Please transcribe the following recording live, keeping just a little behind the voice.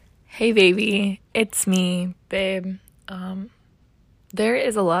Hey baby, it's me, babe. Um, there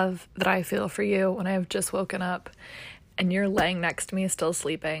is a love that I feel for you when I have just woken up and you're laying next to me still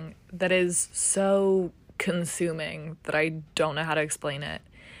sleeping that is so consuming that I don't know how to explain it.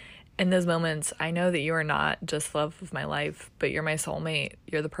 In those moments, I know that you are not just love of my life, but you're my soulmate.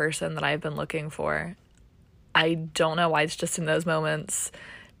 You're the person that I've been looking for. I don't know why it's just in those moments,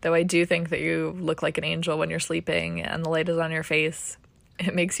 though I do think that you look like an angel when you're sleeping and the light is on your face.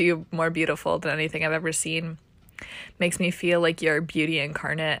 It makes you more beautiful than anything I've ever seen. Makes me feel like you're beauty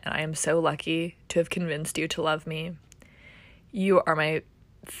incarnate, and I am so lucky to have convinced you to love me. You are my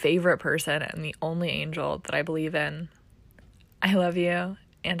favorite person and the only angel that I believe in. I love you,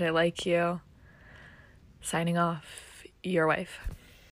 and I like you. Signing off, your wife.